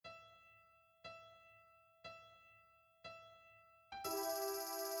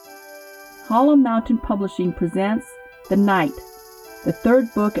Hollow Mountain Publishing presents The Night, the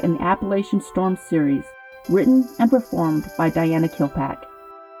third book in the Appalachian Storm series, written and performed by Diana Kilpack.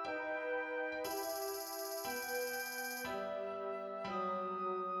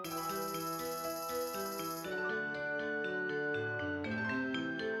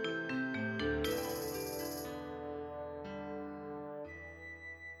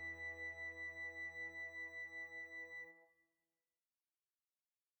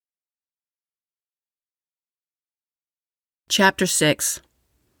 Chapter 6.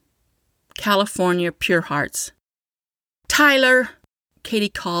 California Pure Hearts. "Tyler!" Katie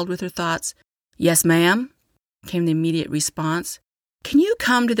called with her thoughts. "Yes, ma'am," came the immediate response. "Can you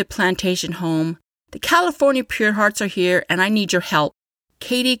come to the plantation home? The California Pure Hearts are here, and I need your help."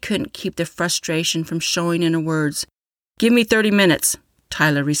 Katie couldn't keep the frustration from showing in her words. "Give me 30 minutes,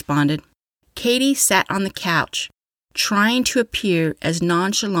 Tyler responded. Katie sat on the couch, trying to appear as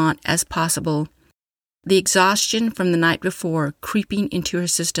nonchalant as possible. The exhaustion from the night before creeping into her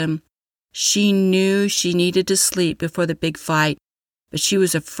system. She knew she needed to sleep before the big fight, but she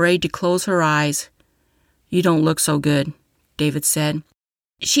was afraid to close her eyes. "You don't look so good," David said.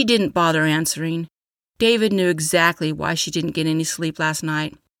 She didn't bother answering. David knew exactly why she didn't get any sleep last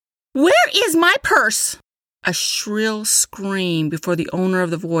night. "Where is my purse?" A shrill scream before the owner of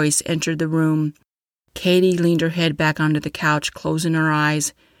the voice entered the room. Katie leaned her head back onto the couch, closing her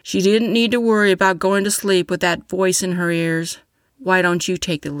eyes. She didn't need to worry about going to sleep with that voice in her ears. "Why don't you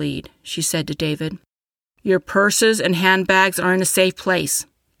take the lead?" she said to David. "Your purses and handbags are in a safe place,"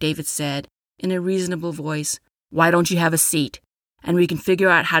 David said, in a reasonable voice. "Why don't you have a seat, and we can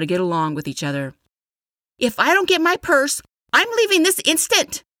figure out how to get along with each other." "If I don't get my purse, I'm leaving this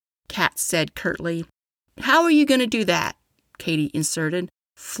instant," Kat said curtly. "How are you going to do that?" Katie inserted.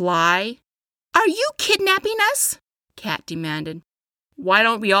 "Fly?" "Are you kidnapping us?" Kat demanded. "Why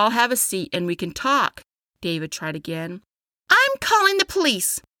don't we all have a seat and we can talk?" David tried again. "I'm calling the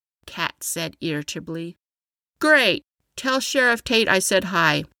police," Kat said irritably. "Great. Tell Sheriff Tate I said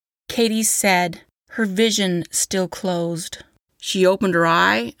hi," Katie said, her vision still closed. She opened her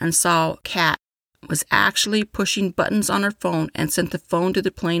eye and saw Kat was actually pushing buttons on her phone and sent the phone to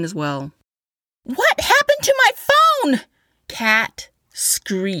the plane as well. "What happened to my phone?" Kat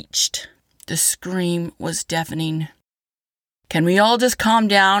screeched. The scream was deafening. "Can we all just calm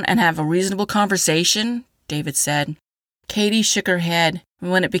down and have a reasonable conversation?" David said. Katie shook her head,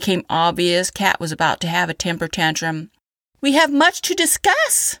 and when it became obvious Kat was about to have a temper tantrum. "We have much to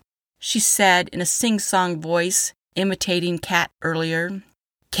discuss," she said in a sing-song voice, imitating Kat earlier.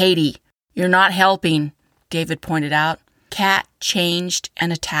 "Katie, you're not helping," David pointed out. Kat changed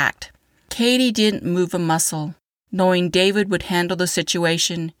and attacked. Katie didn't move a muscle. Knowing David would handle the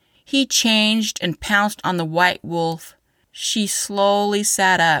situation, he changed and pounced on the white wolf. She slowly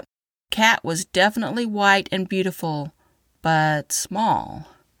sat up. Kat was definitely white and beautiful, but small.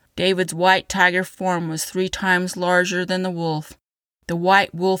 David's white tiger form was 3 times larger than the wolf. The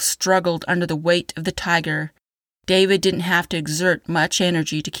white wolf struggled under the weight of the tiger. David didn't have to exert much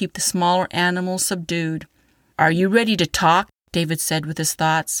energy to keep the smaller animal subdued. "Are you ready to talk?" David said with his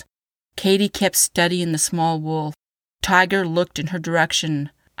thoughts. Katie kept studying the small wolf. Tiger looked in her direction.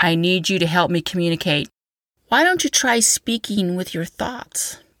 "I need you to help me communicate." "Why don't you try speaking with your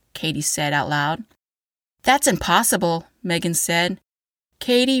thoughts?" Katie said out loud. "That's impossible," Megan said.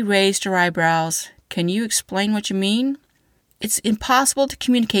 Katie raised her eyebrows. "Can you explain what you mean?" "It's impossible to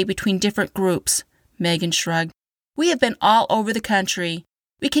communicate between different groups," Megan shrugged. "We have been all over the country.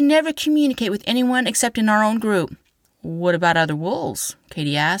 We can never communicate with anyone except in our own group." "What about other wolves?"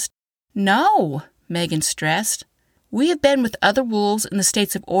 Katie asked. "No," Megan stressed. "We have been with other wolves in the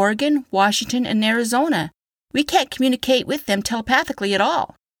states of Oregon, Washington, and Arizona. We can't communicate with them telepathically at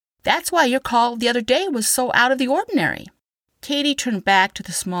all. That's why your call the other day was so out of the ordinary." Katie turned back to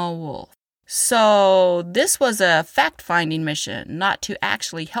the small wolf. "So this was a fact-finding mission, not to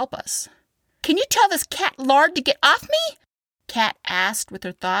actually help us." "Can you tell this cat lard to get off me?" Kat asked with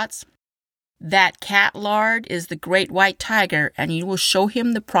her thoughts. "That cat lard is the great white tiger, and you will show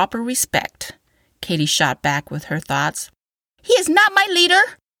him the proper respect," Katie shot back with her thoughts. "He is not my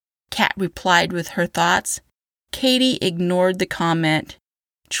leader," Kat replied with her thoughts. Katie ignored the comment.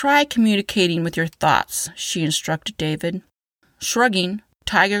 "Try communicating with your thoughts," she instructed David. Shrugging,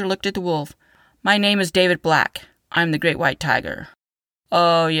 Tiger looked at the wolf. "My name is David Black. I'm the great white tiger."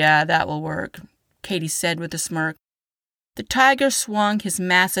 "Oh, yeah, that will work," Katie said with a smirk. The tiger swung his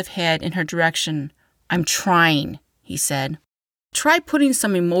massive head in her direction. "I'm trying," he said. "Try putting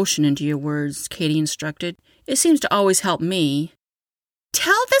some emotion into your words," Katie instructed. "It seems to always help me."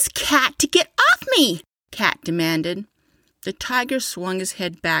 "Tell this cat to get off me," Kat demanded. The tiger swung his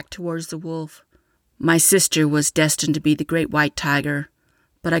head back towards the wolf. My sister was destined to be the great white tiger,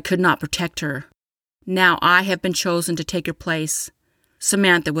 but I could not protect her. Now I have been chosen to take her place.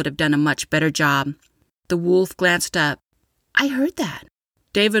 Samantha would have done a much better job. The wolf glanced up. I heard that.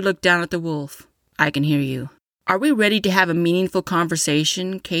 David looked down at the wolf. I can hear you. Are we ready to have a meaningful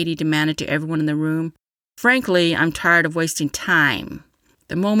conversation? Katie demanded to everyone in the room. Frankly, I'm tired of wasting time.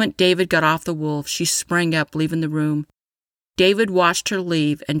 The moment David got off the wolf, she sprang up, leaving the room. David watched her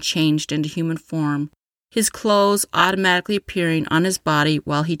leave and changed into human form, his clothes automatically appearing on his body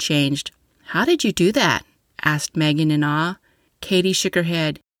while he changed. How did you do that? Asked Megan in awe. Katie shook her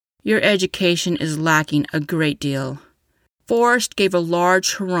head. Your education is lacking a great deal. Forrest gave a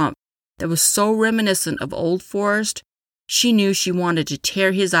large harumph that was so reminiscent of old Forrest, she knew she wanted to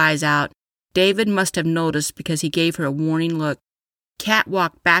tear his eyes out. David must have noticed because he gave her a warning look. Kat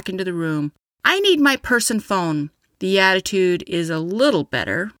walked back into the room. I need my purse and phone. The attitude is a little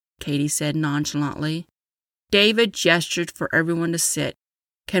better, Katie said nonchalantly. David gestured for everyone to sit.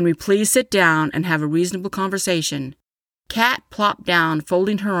 Can we please sit down and have a reasonable conversation? Kat plopped down,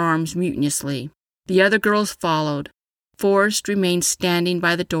 folding her arms mutinously. The other girls followed. Forrest remained standing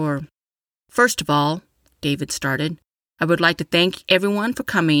by the door. First of all, David started, I would like to thank everyone for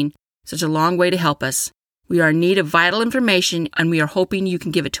coming such a long way to help us. We are in need of vital information, and we are hoping you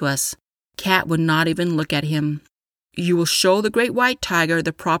can give it to us. Kat would not even look at him. You will show the great white tiger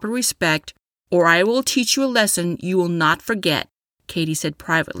the proper respect, or I will teach you a lesson you will not forget, Katie said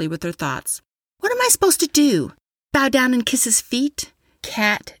privately with her thoughts. What am I supposed to do? Bow down and kiss his feet?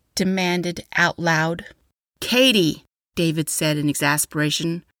 Kat demanded out loud. Katie, David said in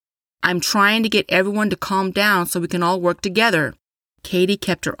exasperation, I'm trying to get everyone to calm down so we can all work together. Katie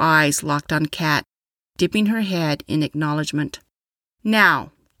kept her eyes locked on Kat, dipping her head in acknowledgement.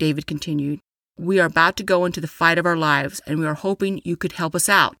 Now, David continued, we are about to go into the fight of our lives, and we are hoping you could help us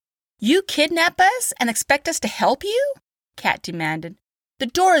out. You kidnap us and expect us to help you? Kat demanded. The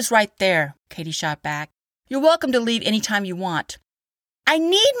door is right there, Katie shot back. You're welcome to leave any time you want. I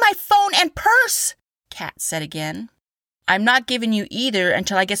need my phone and purse, Kat said again. I'm not giving you either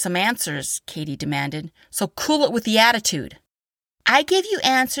until I get some answers, Katie demanded, so cool it with the attitude. I give you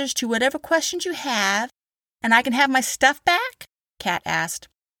answers to whatever questions you have, and I can have my stuff back? Kat asked.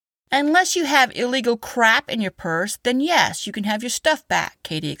 Unless you have illegal crap in your purse, then yes, you can have your stuff back,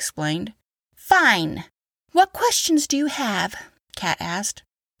 Katie explained. Fine. What questions do you have? Kat asked.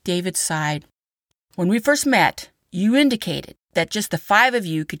 David sighed. When we first met, you indicated that just the 5 of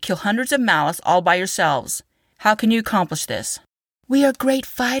you could kill hundreds of malice all by yourselves. How can you accomplish this? We are great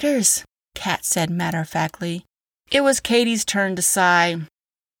fighters, Kat said matter-of-factly. It was Katie's turn to sigh.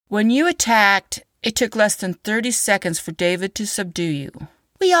 When you attacked, it took less than 30 seconds for David to subdue you.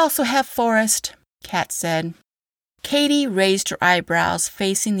 We also have Forrest, Kat said. Katie raised her eyebrows,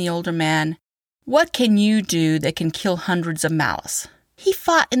 facing the older man. What can you do that can kill hundreds of malice? He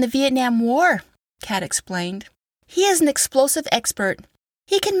fought in the Vietnam War, Kat explained. He is an explosive expert.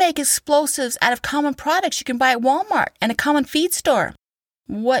 He can make explosives out of common products you can buy at Walmart and a common feed store.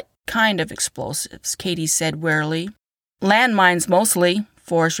 What kind of explosives? Katie said warily. Landmines mostly,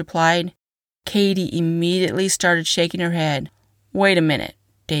 Forrest replied. Katie immediately started shaking her head. Wait a minute,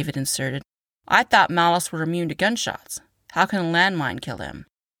 David inserted. I thought malice were immune to gunshots. How can a landmine kill them?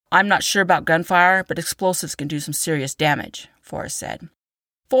 I'm not sure about gunfire, but explosives can do some serious damage, Forrest said.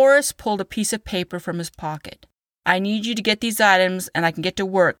 Forrest pulled a piece of paper from his pocket. I need you to get these items, and I can get to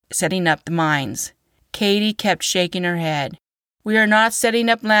work setting up the mines. Katie kept shaking her head. We are not setting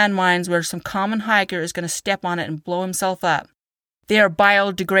up landmines where some common hiker is going to step on it and blow himself up. They are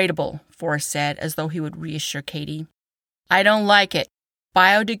biodegradable, Forrest said, as though he would reassure Katie. I don't like it.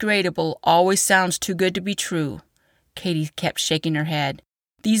 Biodegradable always sounds too good to be true. Katie kept shaking her head.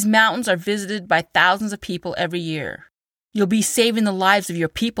 These mountains are visited by thousands of people every year. You'll be saving the lives of your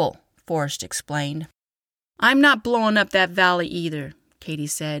people, Forrest explained. I'm not blowing up that valley either, Katie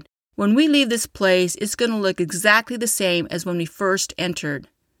said. When we leave this place, it's going to look exactly the same as when we first entered.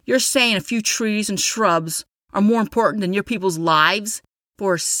 You're saying a few trees and shrubs are more important than your people's lives?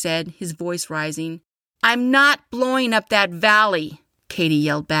 Forrest said, his voice rising. I'm not blowing up that valley, Katie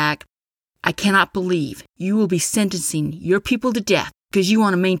yelled back. I cannot believe you will be sentencing your people to death because you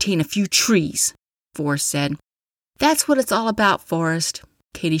want to maintain a few trees, Forrest said. That's what it's all about, Forrest,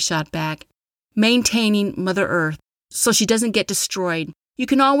 Katie shot back. Maintaining Mother Earth so she doesn't get destroyed. You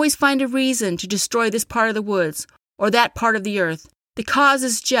can always find a reason to destroy this part of the woods or that part of the earth. The cause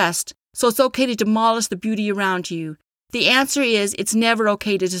is just, so it's okay to demolish the beauty around you. The answer is it's never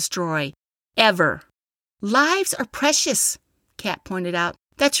okay to destroy. Ever. Lives are precious, Kat pointed out.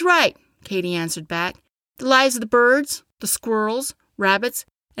 That's right, Katie answered back. The lives of the birds, the squirrels, rabbits,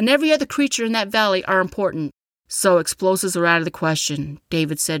 and every other creature in that valley are important. So explosives are out of the question,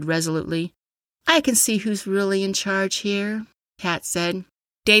 David said resolutely. I can see who's really in charge here, Kat said.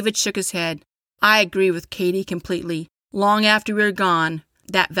 David shook his head. I agree with Katie completely. Long after we're gone,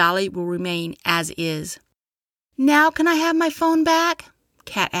 that valley will remain as is. Now can I have my phone back?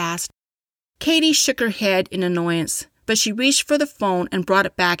 Kat asked. Katie shook her head in annoyance, but she reached for the phone and brought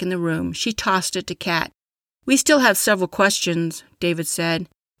it back in the room. She tossed it to Kat. We still have several questions, David said.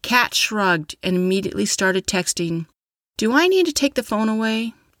 Kat shrugged and immediately started texting. Do I need to take the phone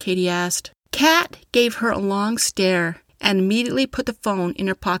away? Katie asked. Kat gave her a long stare and immediately put the phone in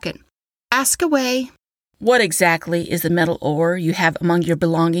her pocket. Ask away. What exactly is the metal ore you have among your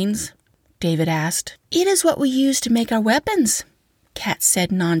belongings? David asked. It is what we use to make our weapons, Kat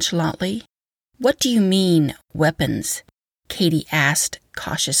said nonchalantly. What do you mean, weapons? Katie asked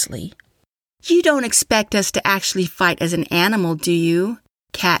cautiously. You don't expect us to actually fight as an animal, do you?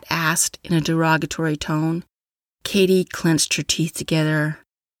 Kat asked in a derogatory tone. Katie clenched her teeth together.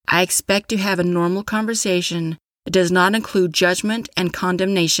 I expect to have a normal conversation that does not include judgment and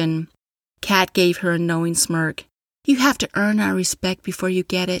condemnation. Kat gave her a knowing smirk. You have to earn our respect before you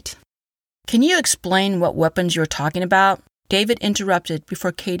get it. Can you explain what weapons you're talking about? David interrupted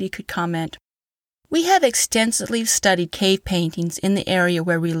before Katie could comment. We have extensively studied cave paintings in the area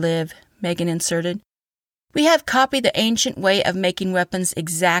where we live, Megan inserted. We have copied the ancient way of making weapons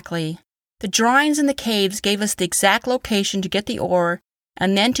exactly. The drawings in the caves gave us the exact location to get the ore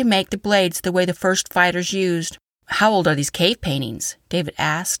and then to make the blades the way the first fighters used. How old are these cave paintings? David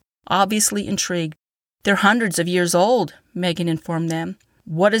asked, obviously intrigued. They're hundreds of years old, Megan informed them.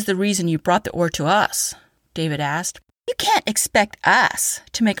 What is the reason you brought the ore to us? David asked. You can't expect us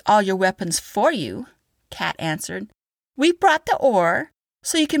to make all your weapons for you, Kat answered. We brought the ore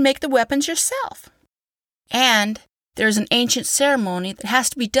so you can make the weapons yourself. And there's an ancient ceremony that has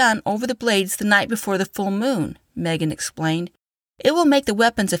to be done over the blades the night before the full moon, Megan explained. It will make the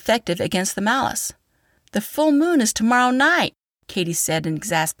weapons effective against the malice. The full moon is tomorrow night, Katie said in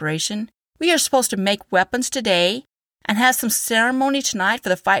exasperation. We are supposed to make weapons today and have some ceremony tonight for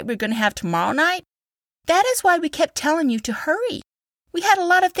the fight we're going to have tomorrow night? That is why we kept telling you to hurry. We had a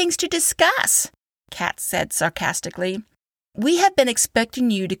lot of things to discuss, Kat said sarcastically. We have been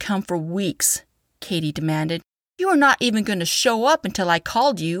expecting you to come for weeks, Katie demanded. You are not even going to show up until I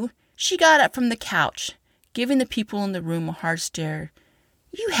called you. She got up from the couch, giving the people in the room a hard stare.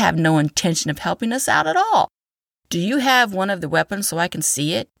 You have no intention of helping us out at all. Do you have one of the weapons so I can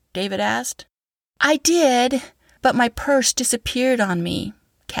see it? David asked. I did, but my purse disappeared on me,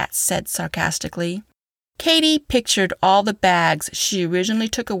 Kat said sarcastically. Katie pictured all the bags she originally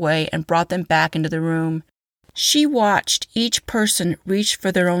took away and brought them back into the room. She watched each person reach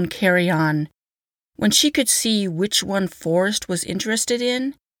for their own carry-on. When she could see which one Forrest was interested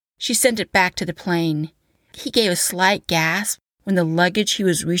in, she sent it back to the plane. He gave a slight gasp when the luggage he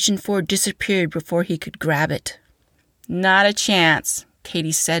was reaching for disappeared before he could grab it. Not a chance,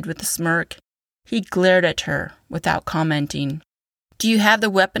 Katie said with a smirk. He glared at her without commenting. Do you have the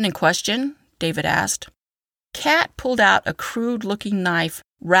weapon in question? David asked. Kat pulled out a crude-looking knife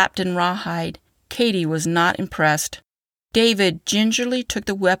wrapped in rawhide. Katie was not impressed. David gingerly took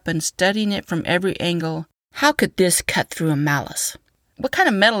the weapon, studying it from every angle. How could this cut through a mallet? What kind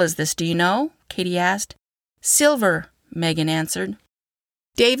of metal is this, do you know? Katie asked. Silver, Megan answered.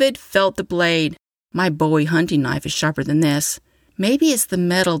 David felt the blade. My Bowie hunting knife is sharper than this. Maybe it's the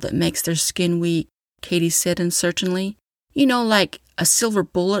metal that makes their skin weak, Katie said uncertainly. You know, like a silver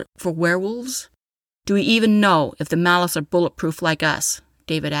bullet for werewolves? Do we even know if the mallets are bulletproof like us?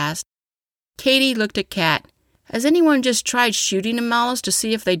 David asked. Katie looked at Kat. Has anyone just tried shooting a mallet to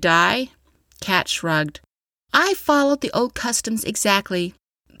see if they die? Kat shrugged. I followed the old customs exactly.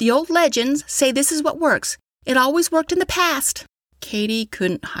 The old legends say this is what works. It always worked in the past. Katie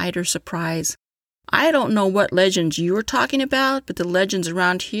couldn't hide her surprise. I don't know what legends you are talking about, but the legends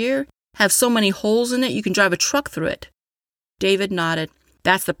around here have so many holes in it you can drive a truck through it. David nodded.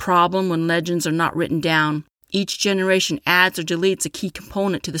 That's the problem when legends are not written down. Each generation adds or deletes a key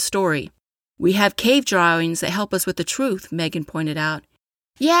component to the story. We have cave drawings that help us with the truth, Megan pointed out.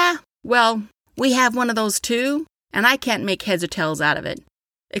 Yeah, well, we have one of those too, and I can't make heads or tails out of it.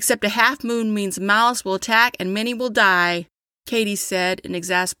 Except a half moon means malice will attack and many will die, Katie said in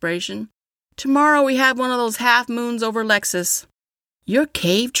exasperation. Tomorrow we have one of those half moons over Lexus. Your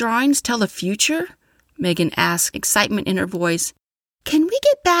cave drawings tell the future? Megan asked, excitement in her voice. Can we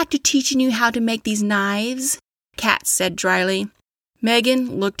get back to teaching you how to make these knives? Kat said dryly.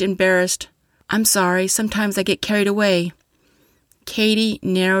 Megan looked embarrassed. I'm sorry, sometimes I get carried away. Katie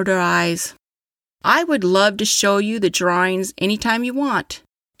narrowed her eyes. I would love to show you the drawings anytime you want.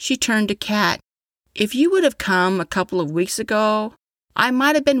 She turned to Kat. If you would have come a couple of weeks ago, I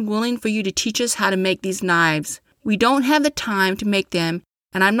might have been willing for you to teach us how to make these knives. We don't have the time to make them,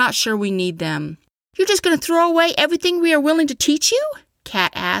 and I'm not sure we need them. You're just going to throw away everything we are willing to teach you?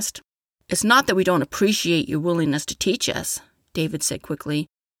 Kat asked. It's not that we don't appreciate your willingness to teach us, David said quickly.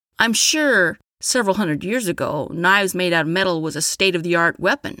 I'm sure several hundred years ago, knives made out of metal was a state-of-the-art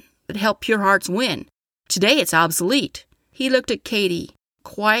weapon that helped pure hearts win. Today it's obsolete. He looked at Katie,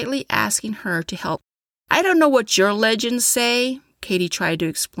 quietly asking her to help. I don't know what your legends say, Katie tried to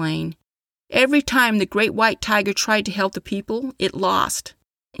explain. Every time the great white tiger tried to help the people, it lost.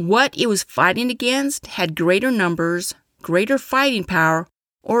 What it was fighting against had greater numbers, greater fighting power,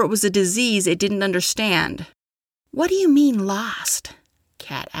 or it was a disease it didn't understand. What do you mean lost?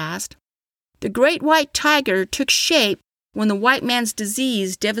 Kat asked. The great white tiger took shape when the white man's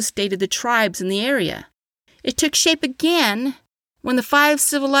disease devastated the tribes in the area. It took shape again when the 5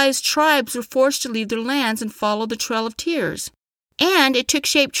 civilized tribes were forced to leave their lands and follow the Trail of Tears. And it took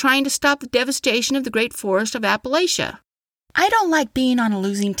shape trying to stop the devastation of the great forest of Appalachia. I don't like being on a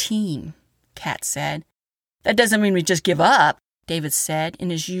losing team, Kat said. That doesn't mean we just give up, David said in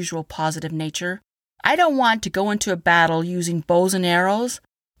his usual positive nature. I don't want to go into a battle using bows and arrows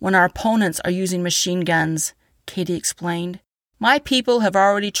when our opponents are using machine guns, Katie explained. My people have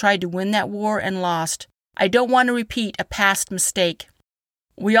already tried to win that war and lost. I don't want to repeat a past mistake.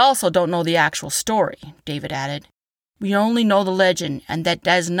 We also don't know the actual story, David added. We only know the legend, and that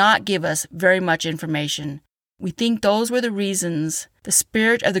does not give us very much information. We think those were the reasons the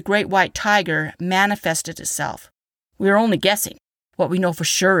spirit of the great white tiger manifested itself. We are only guessing. What we know for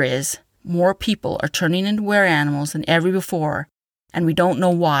sure is more people are turning into were-animals than ever before, and we don't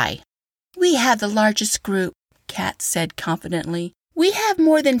know why. We have the largest group, Kat said confidently. We have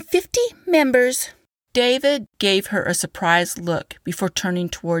more than 50 members. David gave her a surprised look before turning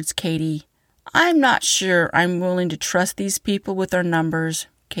towards Katie. I'm not sure I'm willing to trust these people with our numbers,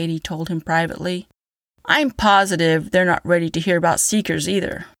 Katie told him privately. I'm positive they're not ready to hear about Seekers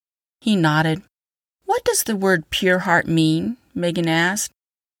either. He nodded. What does the word pure heart mean? Megan asked.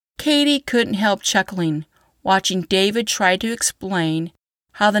 Katie couldn't help chuckling, watching David try to explain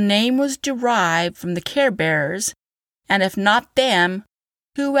how the name was derived from the Care Bears, and if not them,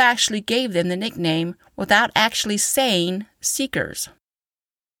 who actually gave them the nickname without actually saying Seekers.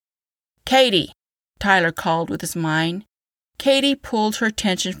 Katie, Tyler called with his mind. Katie pulled her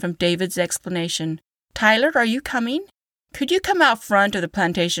attention from David's explanation. Tyler, are you coming? Could you come out front of the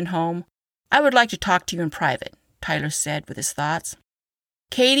plantation home? I would like to talk to you in private, Tyler said with his thoughts.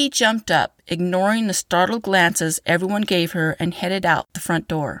 Katie jumped up, ignoring the startled glances everyone gave her, and headed out the front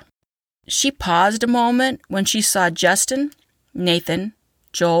door. She paused a moment when she saw Justin, Nathan,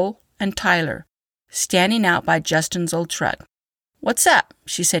 Joel, and Tyler standing out by Justin's old truck. What's up?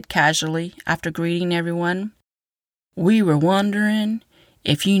 She said casually after greeting everyone. We were wondering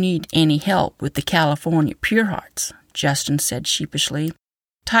if you need any help with the California Pure Hearts, Justin said sheepishly.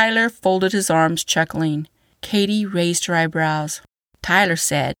 Tyler folded his arms, chuckling. Katie raised her eyebrows. Tyler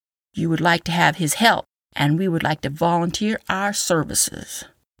said, you would like to have his help, and we would like to volunteer our services,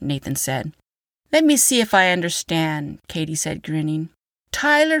 Nathan said. Let me see if I understand, Katie said, grinning.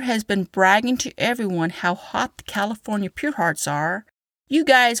 Tyler has been bragging to everyone how hot the California Pure Hearts are. You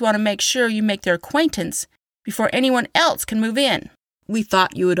guys want to make sure you make their acquaintance before anyone else can move in. We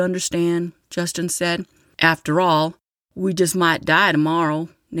thought you would understand, Justin said. After all, we just might die tomorrow,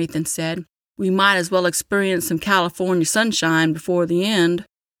 Nathan said. We might as well experience some California sunshine before the end.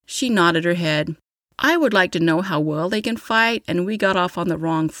 She nodded her head. I would like to know how well they can fight, and we got off on the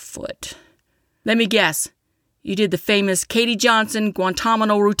wrong foot. Let me guess. You did the famous Katie Johnson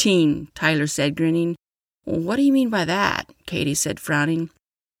Guantanamo routine, Tyler said, grinning. What do you mean by that? Katie said, frowning.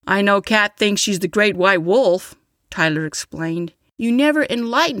 I know Kat thinks she's the great white wolf, Tyler explained. You never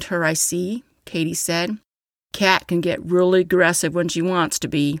enlightened her, I see, Katie said. Kat can get really aggressive when she wants to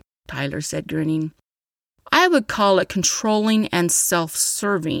be, Tyler said, grinning. I would call it controlling and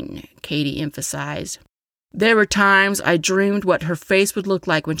self-serving, Katie emphasized. There were times I dreamed what her face would look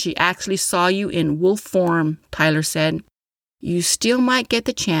like when she actually saw you in wolf form, Tyler said. You still might get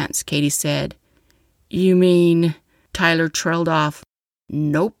the chance, Katie said. You mean... Tyler trailed off.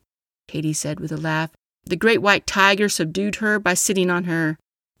 Nope, Katie said with a laugh. The great white tiger subdued her by sitting on her.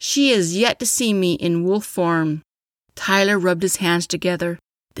 She is yet to see me in wolf form. Tyler rubbed his hands together.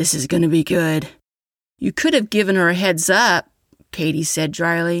 This is going to be good. You could have given her a heads up, Katie said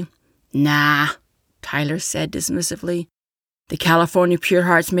dryly. Nah, Tyler said dismissively. The California Pure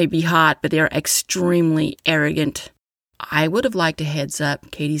Hearts may be hot, but they are extremely arrogant. I would have liked a heads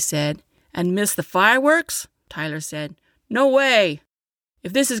up, Katie said, And miss the fireworks? Tyler said. No way.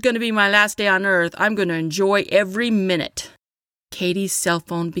 If this is going to be my last day on Earth, I'm going to enjoy every minute. Katie's cell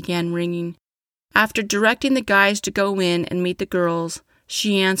phone began ringing. After directing the guys to go in and meet the girls,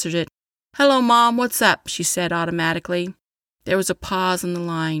 she answered it. Hello, Mom, what's up? She said automatically. There was a pause on the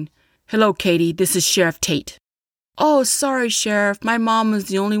line. Hello, Katie, this is Sheriff Tate. Oh, sorry, Sheriff, my mom is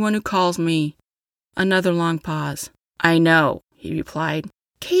the only one who calls me. Another long pause. I know, he replied.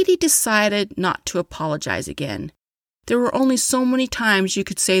 Katie decided not to apologize again. There were only so many times you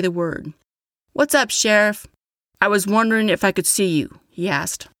could say the word. What's up, Sheriff? I was wondering if I could see you, he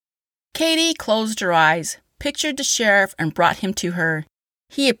asked. Katie closed her eyes, pictured the sheriff, and brought him to her.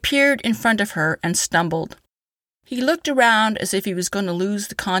 He appeared in front of her and stumbled. He looked around as if he was going to lose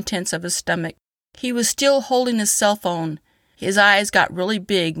the contents of his stomach. He was still holding his cell phone. His eyes got really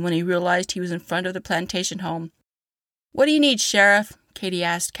big when he realized he was in front of the plantation home. What do you need, Sheriff? Katie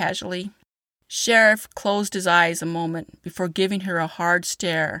asked casually. Sheriff closed his eyes a moment before giving her a hard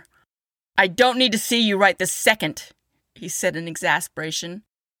stare. I don't need to see you right this second, he said in exasperation.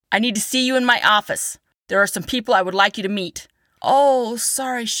 I need to see you in my office. There are some people I would like you to meet. Oh,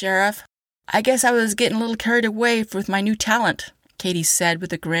 sorry, Sheriff. I guess I was getting a little carried away with my new talent, Katie said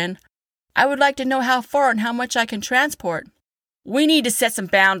with a grin. I would like to know how far and how much I can transport. We need to set some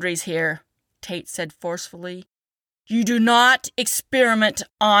boundaries here, Tate said forcefully. You do not experiment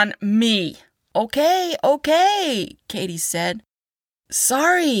on me. Okay, Katie said.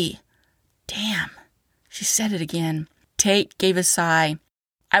 Sorry. Damn. She said it again. Tate gave a sigh.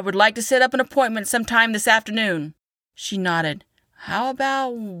 I would like to set up an appointment sometime this afternoon. She nodded. How about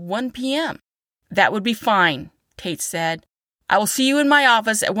 1 p.m.? That would be fine, Tate said. I will see you in my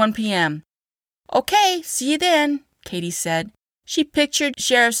office at 1 p.m. Okay, see you then, Katie said. She pictured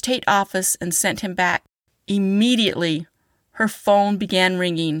Sheriff Tate's office and sent him back. Immediately, her phone began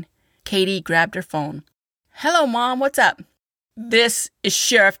ringing. Katie grabbed her phone. Hello, Mom, what's up? This is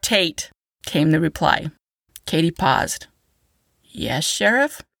Sheriff Tate, came the reply. Katie paused. Yes,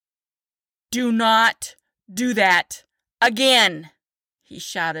 Sheriff? Do not do that again, he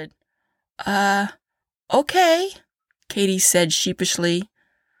shouted. Okay, Katie said sheepishly.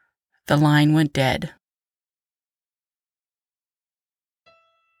 The line went dead.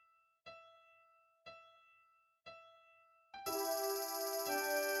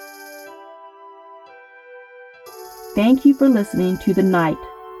 Thank you for listening to The Night,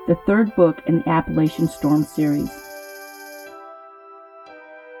 the third book in the Appalachian Storm series.